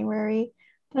January.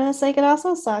 But it's like it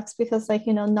also sucks because like,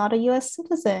 you know, not a US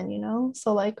citizen, you know?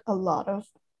 So like a lot of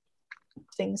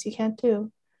things you can't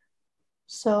do.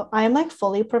 So I'm like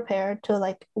fully prepared to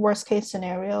like worst case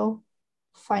scenario,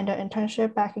 find an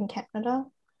internship back in Canada.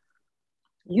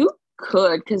 You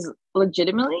could, because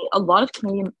legitimately, a lot of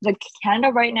Canadian, like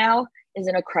Canada right now, is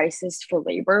in a crisis for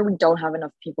labor. We don't have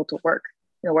enough people to work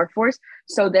in the workforce,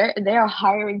 so they are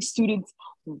hiring students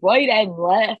right and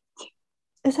left.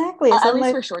 Exactly. So At I'm least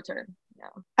like, for short term. Yeah.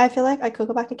 I feel like I could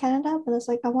go back to Canada, but it's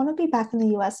like I want to be back in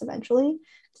the US eventually.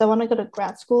 So I want to go to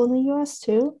grad school in the US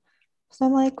too. So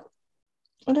I'm like,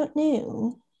 I don't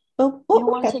know. But You we'll, don't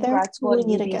we'll want to get take there. grad school We at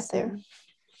need to get there.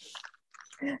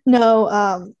 UBC.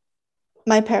 No,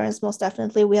 my parents most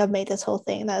definitely, we have made this whole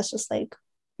thing that is just like,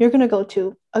 you're gonna go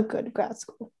to a good grad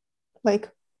school. Like,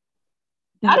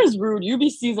 That is rude.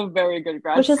 UBC is a very good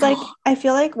grad which is school. like, I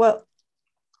feel like what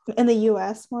in the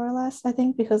US more or less, I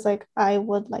think, because like I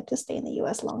would like to stay in the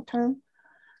US long term,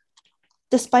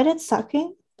 despite it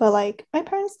sucking. But like my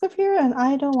parents live here and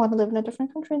I don't want to live in a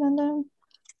different country than them.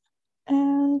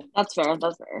 And That's fair.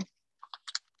 That's fair.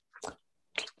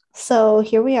 so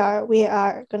here we are. We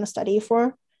are going to study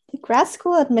for the grad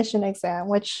school admission exam,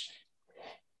 which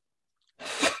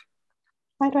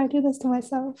why do I do this to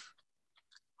myself?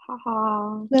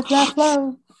 Haha. Live, laugh,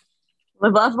 love.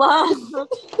 Live, laugh, laugh.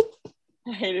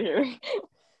 I hate it here.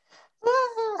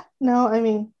 No, I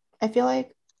mean, I feel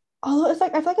like, although it's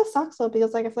like, I feel like it sucks though,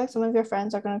 because like, I feel like some of your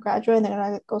friends are going to graduate and they're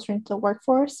going to go straight into the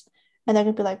workforce and they're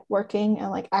going to be like working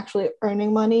and like actually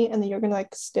earning money. And then you're going to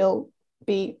like still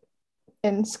be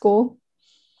in school.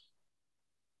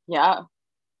 Yeah.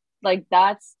 Like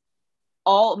that's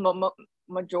all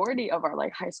majority of our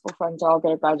like high school friends are all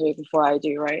gonna graduate before I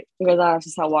do, right? Because that's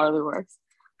just how Waterloo works.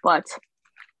 But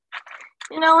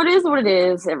it is what it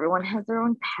is. Everyone has their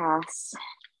own paths.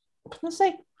 It's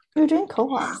like, you're doing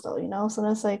co-ops though, so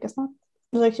it's like, it's not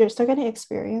like you're still getting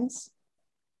experience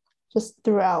just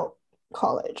throughout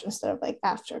college instead of like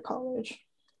after college,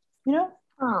 you know?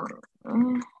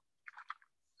 Um,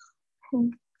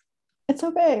 It's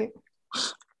okay.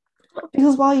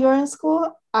 Because while you're in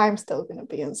school, I'm still gonna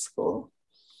be in school.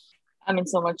 I'm in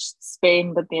so much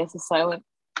Spain, but the S is silent.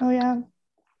 Oh yeah.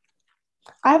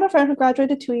 I have a friend who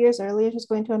graduated 2 years early. She's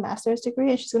going to a master's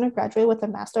degree, and she's going to graduate with a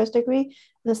master's degree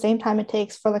at the same time it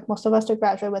takes for like most of us to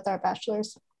graduate with our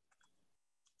bachelor's,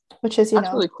 which is,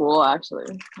 That's really cool,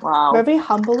 actually. Wow. very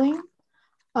humbling.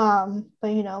 But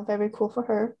very cool for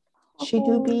her. She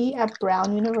do be at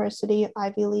Brown University,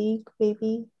 Ivy League,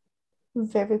 baby.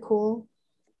 Very cool.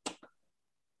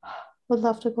 Would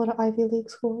love to go to Ivy League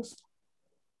schools.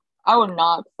 I would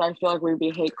not, because I feel like we'd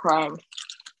be hate crime.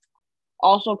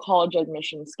 Also, college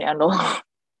admission scandal. I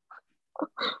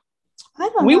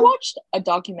don't We know. watched a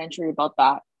documentary about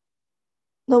that.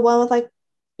 The one with like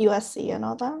USC and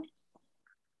all that.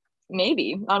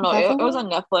 Maybe. I don't know. That's It was on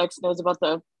Netflix. It was about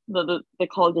the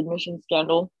college admission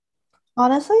scandal.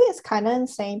 Honestly, it's kind of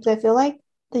insane because I feel like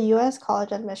the US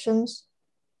college admissions,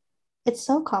 it's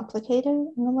so complicated.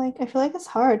 And I'm like, I feel like it's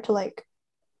hard to like,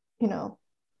 you know,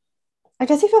 I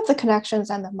guess if you have the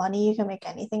connections and the money, you can make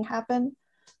anything happen.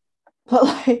 But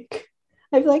like,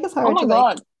 I feel like it's Oh hard my to like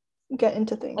God. get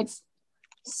into Like, things.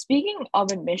 speaking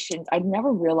of admissions, I'd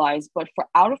never realized, but for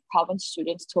out of province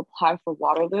students to apply for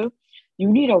Waterloo, you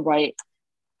need to write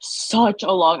such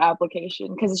a long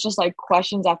application because it's just like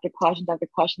questions after questions after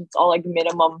questions. It's all like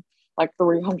minimum like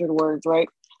 300 words, right?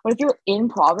 But if you're in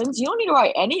province, you don't need to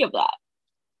write any of that.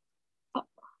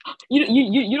 You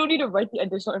don't need to write the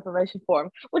additional information form,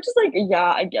 which is like,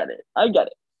 yeah, I get it. I get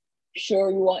it. Sure,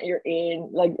 you want your in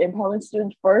province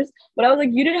students first, but I was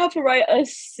like, you didn't have to write a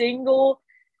single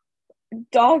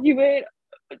document.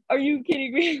 Are you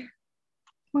kidding me?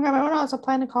 Like, I remember when I was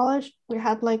applying to college, we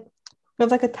have like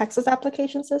a Texas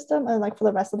application system and like for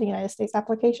the rest of the United States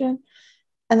application.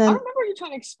 And I then remember you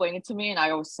trying to explain it to me, and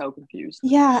I was so confused.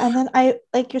 yeah, and then I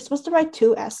like you're supposed to write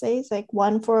two essays, like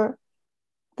one for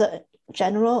the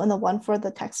general and the one for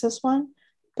the Texas one.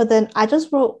 But then I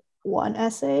just wrote one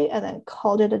essay and then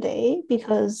called it a day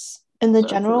because in the So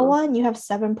general true. one you have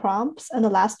seven prompts and the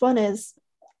last one is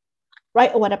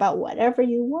write what about whatever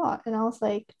you want. And I was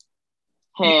like,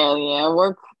 Hell yeah,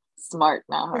 we're smart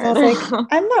now, because I was like, right?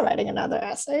 I'm not writing another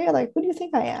essay. Like, who do you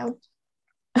think I am?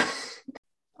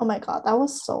 Oh my God, that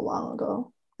was so long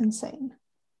ago. Insane.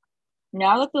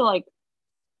 Now that the like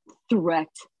threat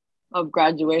of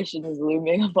graduation is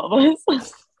looming above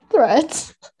us,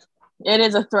 Threat. it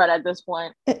is a threat at this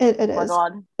point. It Oh my is.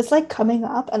 God. It's like coming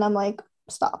up, and I'm like,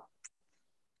 stop.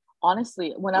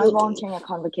 Honestly, when I was You'll leave. volunteering at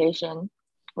convocation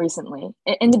recently,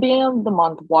 in the beginning of the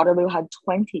month, Waterloo had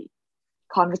 20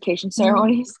 convocation Mm.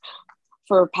 ceremonies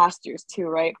for pastors too,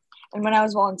 right? And when I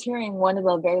was volunteering, one of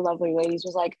the very lovely ladies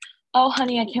was like, "Oh,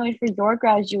 honey, I can't wait for your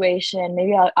graduation.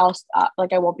 Maybe I'll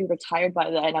like I won't be retired by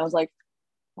then." And I was like,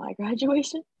 "My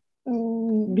graduation?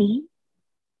 Mm. Me?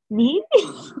 Me?"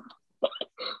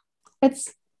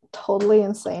 It's totally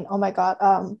insane. Oh my God.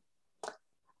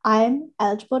 I'm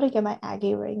eligible to get my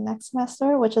Aggie ring next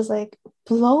semester, which is like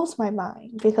blows my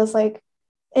mind because like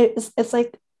it's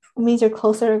like means you're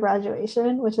closer to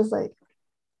graduation, which is like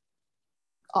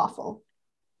awful.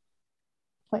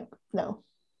 Like, no,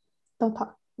 don't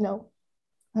talk. No.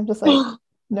 I'm just like,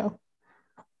 no.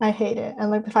 I hate it.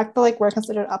 And like the fact that like we're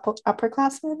considered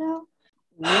upperclassmen now.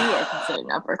 We are considered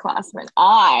upperclassmen.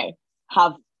 I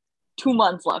have 2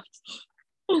 months left.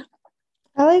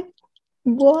 I like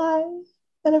why?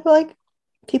 And I feel like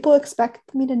people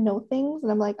expect me to know things,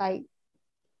 and I'm like, I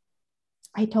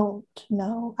don't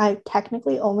know. I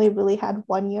technically only really had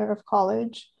 1 year of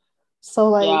college. So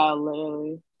like Yeah,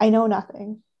 literally. I know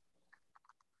nothing.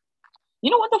 You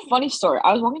know what? The funny story.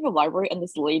 I was walking to the library and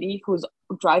this lady who was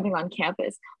driving on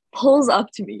campus pulls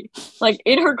up to me, like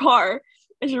in her car,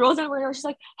 and she rolls down the window. She's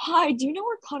like, "Hi, do you know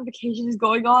where convocation is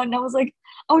going on?" And I was like,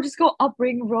 "Oh, just go up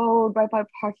Ring Road, right by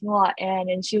parking lot."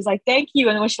 And she was like, "Thank you."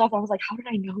 And then when she left, I was like, "How did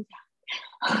I know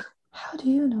that?" How do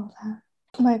you know that?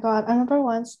 Oh my God. I remember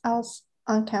once I was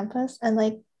on campus and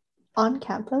like on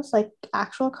campus, like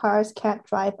actual cars can't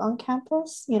drive on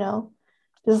campus, you know?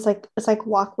 This is like it's like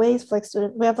walkways for like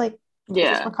students. We have like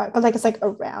places for Yeah. cars, but like it's like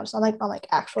around, so on like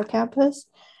actual campus.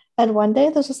 And one day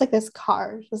there's just like this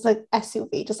car, just like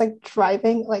SUV, just like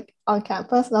driving like on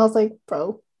campus. And I was like,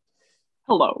 bro,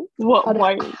 Hello. What? how did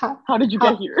Why? How did you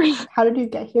get here? how did you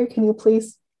get here? Can you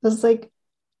please this is like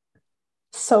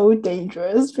so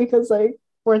dangerous because like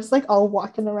we're just like all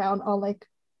walking around on like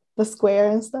the square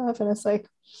and stuff, and it's like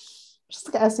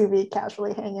just like SUV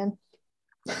casually hanging.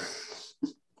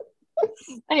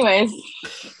 Anyways,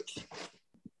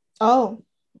 Oh,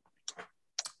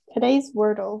 today's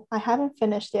Wordle. I haven't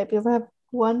finished yet because I have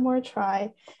one more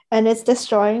try and it's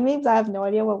destroying me because I have no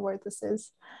idea what word this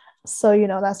is. So, you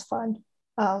know, that's fun.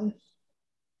 Um,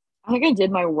 I think I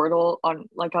did my Wordle on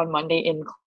Monday in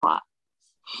class,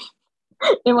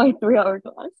 in my 3 hour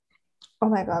class. oh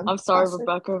my God, I'm sorry, classic.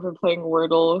 Rebecca, for playing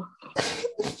Wordle.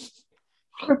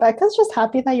 Rebecca's just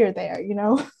happy that you're there, you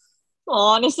know?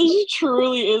 Honestly, she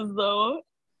truly is, though.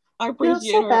 I I feel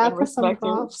appreciate so her and bad for some respect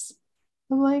her. profs.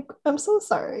 I'm like, I'm so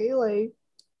sorry. Like,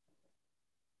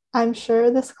 I'm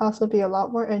sure this class will be a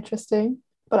lot more interesting,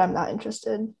 but I'm not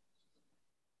interested.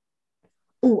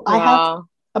 Oh, I have Yeah.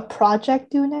 a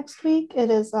project due next week. It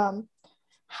is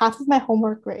half of my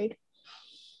homework grade.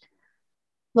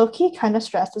 Low-key kind of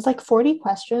stressed. It's like 40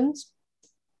 questions.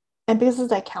 And because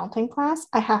it's an accounting class,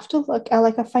 I have to look at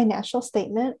like a financial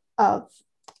statement of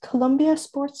Columbia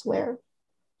Sportswear.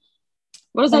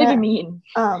 What does that And even mean?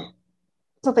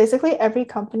 so basically every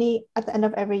company at the end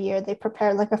of every year, they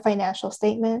prepare like a financial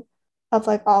statement of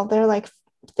like all their like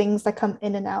things that come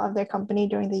in and out of their company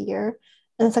during the year.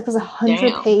 And it's like there's 100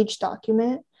 Damn. page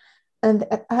document and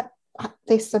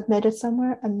they submit it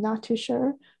somewhere. I'm not too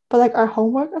sure. But like our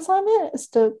homework assignment is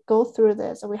to go through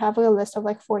this. And we have like a list of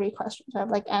like 40 questions. I have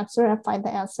like answer and find the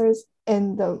answers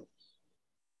in the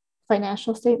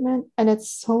financial statement. And it's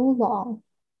so long.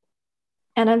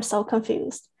 And I'm so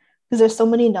confused because there's so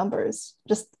many numbers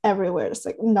just everywhere. It's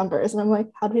like numbers. And I'm like,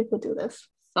 how do people do this?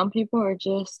 Some people are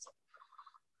just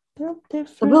They're a bit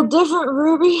different. different,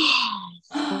 Ruby.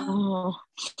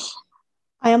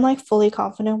 I am like fully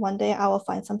confident one day I will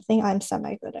find something I'm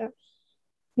semi good at,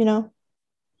 you know?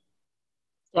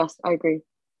 Yes, I agree.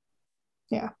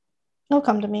 Yeah. It'll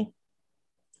come to me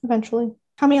eventually.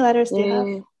 How many letters do you have?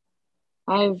 They,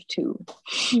 I have two.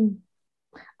 Hmm.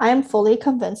 I am fully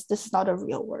convinced this is not a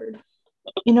real word.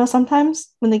 You know,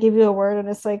 sometimes when they give you a word and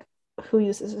it's like, who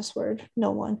uses this word?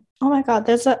 No one. Oh my God,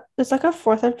 there's like a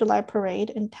 4th of July parade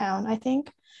in town, I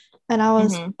think. And I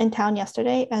was Mm-hmm. in town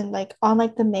yesterday and like on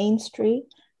like the main street,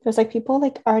 there's like people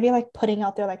like already like putting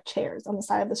out their like chairs on the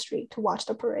side of the street to watch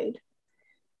the parade.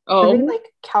 Very Oh, like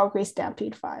Calgary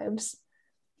Stampede vibes.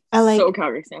 And so like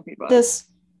Calgary Stampede vibes. this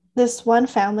this one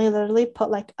family literally put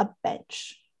like a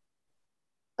bench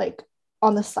like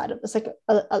on the side of this like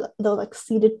the like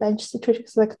seated bench situation.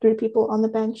 So like 3 people on the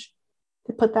bench.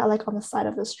 They put that like on the side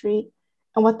of the street.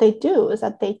 And what they do is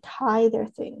that they tie their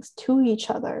things to each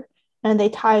other and they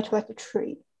tie it to like a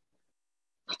tree.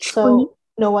 True. So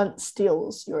no one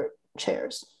steals your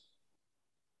chairs.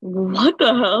 What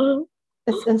the hell?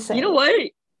 It's You know insane.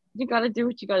 what? You gotta do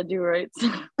what you gotta do, right?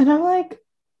 And I'm like,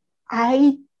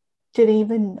 I didn't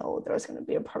even know there was going to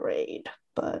be a parade,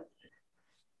 but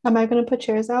am I going to put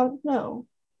chairs out? No.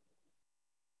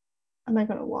 Am I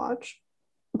going to watch?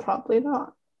 Probably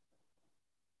not.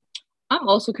 I'm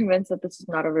also convinced that this is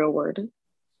not a real word.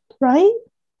 Right?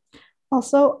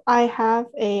 Also, I have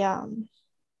a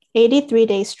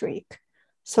 83-day streak.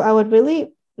 So I would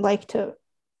really like to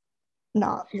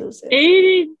not lose it.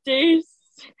 80 days.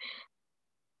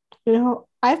 You know,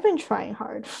 I've been trying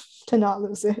hard to not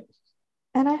lose it,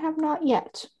 and I have not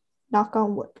yet. Knock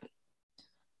on wood.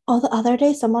 Oh, the other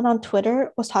day, someone on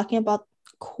Twitter was talking about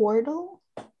Quordle,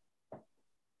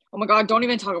 Oh my god, don't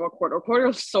even talk about Quarter. Quarter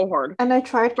is so hard and I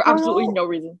tried for absolutely Quordle, no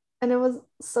reason. and it was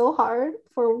so hard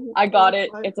for I got it.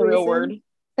 what It's a real word. reason.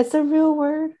 It's a real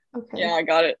word. Yeah, Okay. I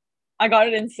got it. I got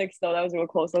it in 6 though. That was real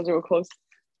close. That was real close.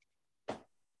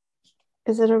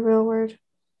 Is it a real word?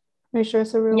 Are you sure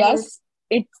it's a real word? Yes,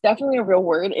 it's definitely a real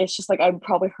word. It's just like I've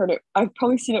probably heard it. I've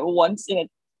probably seen it once in a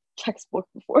textbook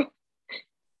before.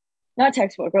 Not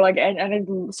textbook, or like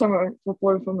and somewhere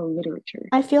before from the literature.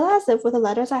 I feel as if with the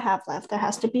letters I have left, there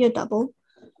has to be a double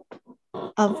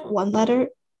of one letter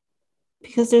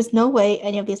because there's no way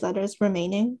any of these letters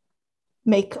remaining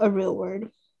make a real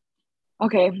word.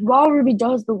 Okay, while Ruby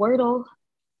does the Wordle,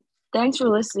 thanks for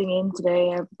listening in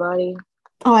today, everybody.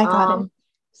 Oh, I got it.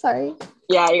 Sorry.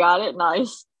 Yeah, you got it.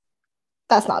 Nice.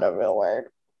 That's not a real word.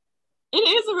 It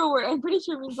is a real word. I'm pretty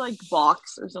sure it means like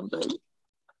box or something.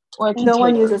 Or no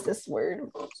one uses this word.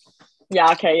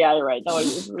 Yeah, okay, yeah, you're right. No one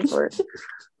uses this word.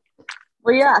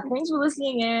 But yeah, thanks for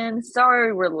listening in.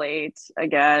 Sorry we're late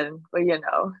again, but you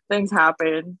know, things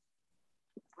happen.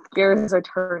 Gears are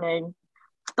turning.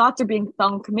 Thoughts are being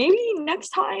thunk. Maybe next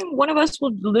time one of us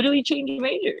will literally change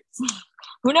majors.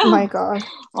 Who knows? Oh my god.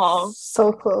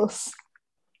 So close.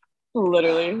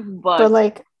 Literally. But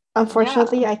like,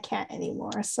 unfortunately, I can't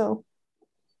anymore. So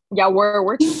yeah,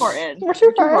 we're too far in. we're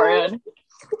too far in.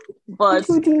 But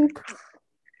too deep.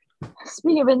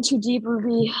 Speaking of in too deep,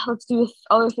 Ruby, let's do the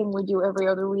other thing we do every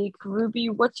other week. Ruby,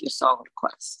 what's your song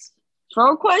request?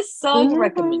 Song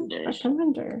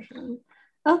recommendation.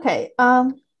 Okay.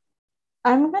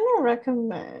 I'm gonna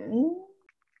recommend.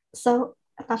 So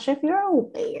I'm not sure if you're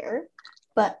aware,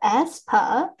 but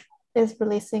aespa is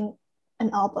releasing an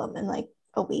album in like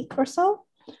a week or so.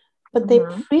 But they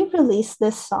pre-released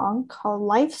this song called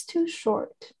Life's Too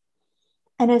Short.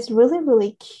 And it's really,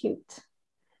 really cute.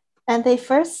 And they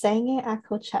first sang it at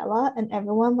Coachella and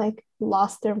everyone like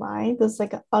lost their mind. It was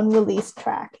like an unreleased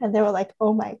track. And they were like,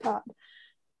 oh my God.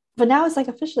 But now it's like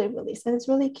officially released and it's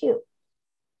really cute.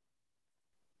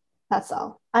 That's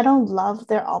all. I don't love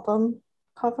their album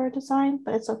cover design,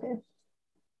 but it's okay.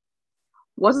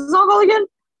 What's the song called again?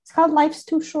 It's called Life's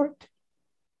Too Short.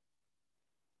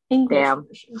 English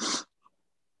version.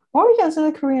 Or we can listen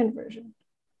to the Korean version.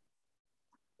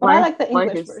 But I like the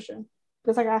English version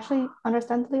because I actually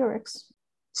understand the lyrics.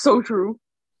 So true.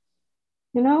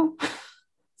 You know,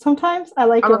 sometimes I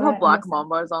like. I love how Black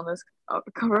Mamba is on this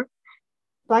cover.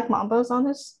 Black Mamba is on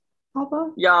this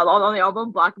album? Yeah, on the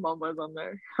album, Black Mamba is on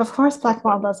there. Of course, Black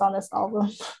Mamba is on this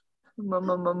album.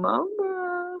 Mamba.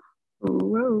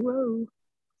 Whoa.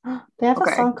 They have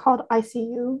a song called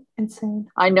ICU. Insane.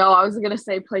 I know. I was gonna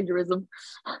say plagiarism.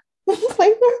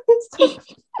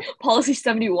 Policy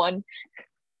 71.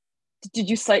 Did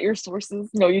you cite your sources?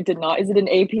 No, you did not. Is it an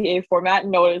APA format?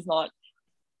 No, it is not.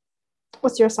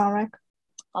 What's your song rec?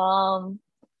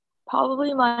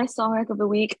 Probably my song rec of the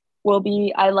week will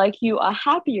be I Like You, a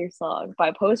Happier Song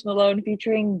by Post Malone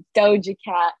featuring Doja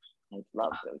Cat. I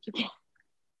love Doja Cat.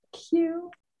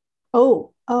 Cute.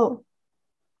 Oh.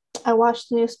 I watched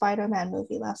the new Spider-Man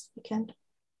movie last weekend.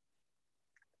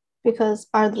 Because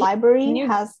our library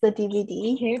has the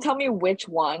DVD. Can you tell me which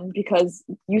one? Because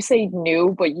you say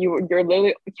new, but you're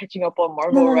literally catching up on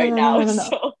Marvel right now.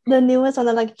 So. The newest one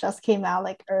that like just came out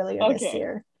like earlier this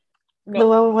year. The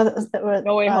one with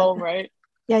No Way Home, right?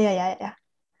 Yeah.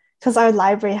 Because our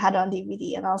library had it on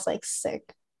DVD, and I was like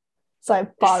sick, so I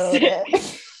borrowed it. Because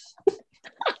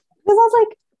I was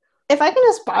like, if I can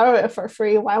just borrow it for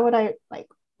free, why would I like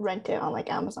rent it on like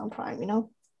Amazon Prime? You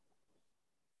know.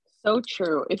 So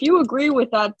true. If you agree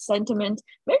with that sentiment,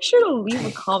 make sure to leave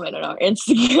a comment on our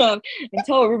Instagram and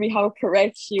tell Ruby how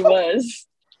correct she was.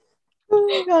 Oh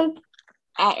my God.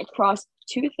 At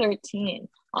Across213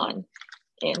 on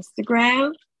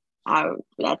Instagram.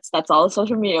 That's all the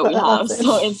social media we have.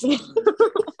 So Instagram.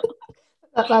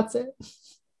 That's it.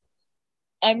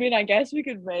 I mean, I guess we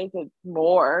could make it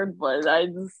more, but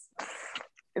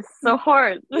it's so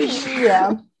hard.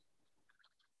 Yeah.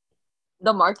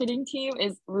 The marketing team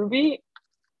is Ruby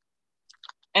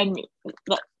and me.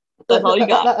 That's all you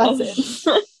got. That's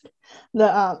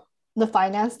it. The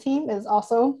finance team is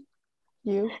also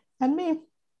you and me.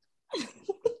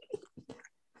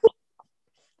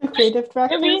 The creative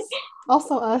directors,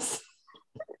 also us.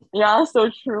 Yeah, so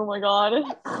true. Oh my God.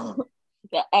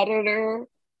 The editor,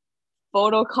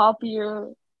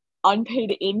 photocopier,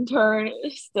 unpaid intern,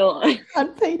 still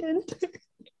unpaid intern.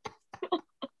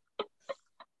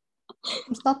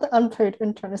 It's not the unpaid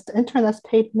intern, it's the intern that's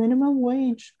paid minimum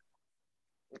wage.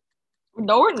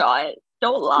 No, we're not.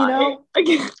 Don't lie.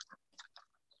 You know,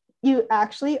 you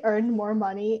actually earn more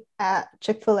money at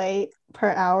Chick-fil-A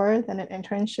per hour than an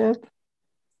internship.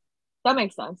 That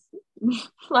makes sense.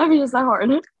 Life is just that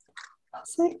hard. I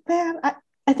was like, man,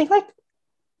 I think like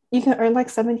you can earn like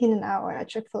 17 an hour at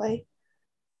Chick-fil-A.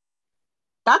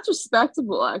 That's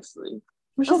respectable, actually.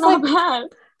 Which is not like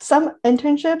bad. Some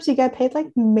internships you get paid like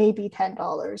maybe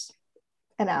 $10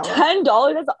 an hour.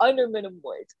 $10? That's under minimum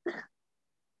wage.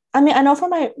 I mean, I know for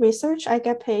my research I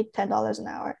get paid $10 an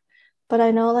hour, but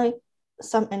I know like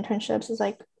some internships is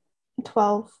like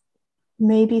 12,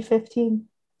 maybe 15.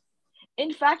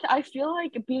 In fact, I feel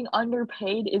like being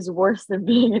underpaid is worse than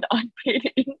being an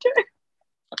unpaid intern.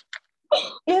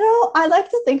 You know, I like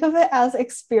to think of it as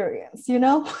experience, you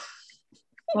know?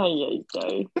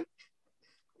 Okay.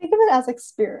 Think of it as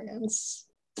experience.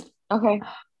 Okay.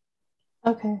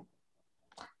 Okay,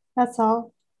 that's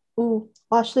all. Ooh,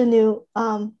 watch the new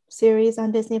series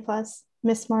on Disney Plus,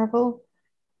 Miss Marvel.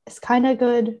 It's kind of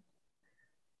good.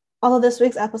 Although this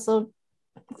week's episode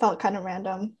felt kind of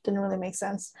random, didn't really make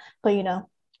sense. But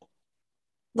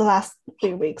the last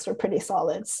 3 weeks were pretty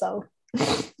solid. So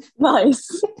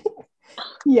Nice.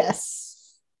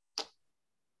 yes,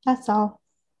 that's all.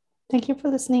 Thank you for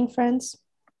listening, friends.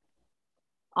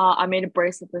 I made a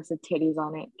bracelet with the titties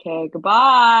on it. Okay,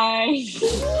 goodbye.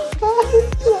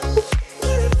 Bye.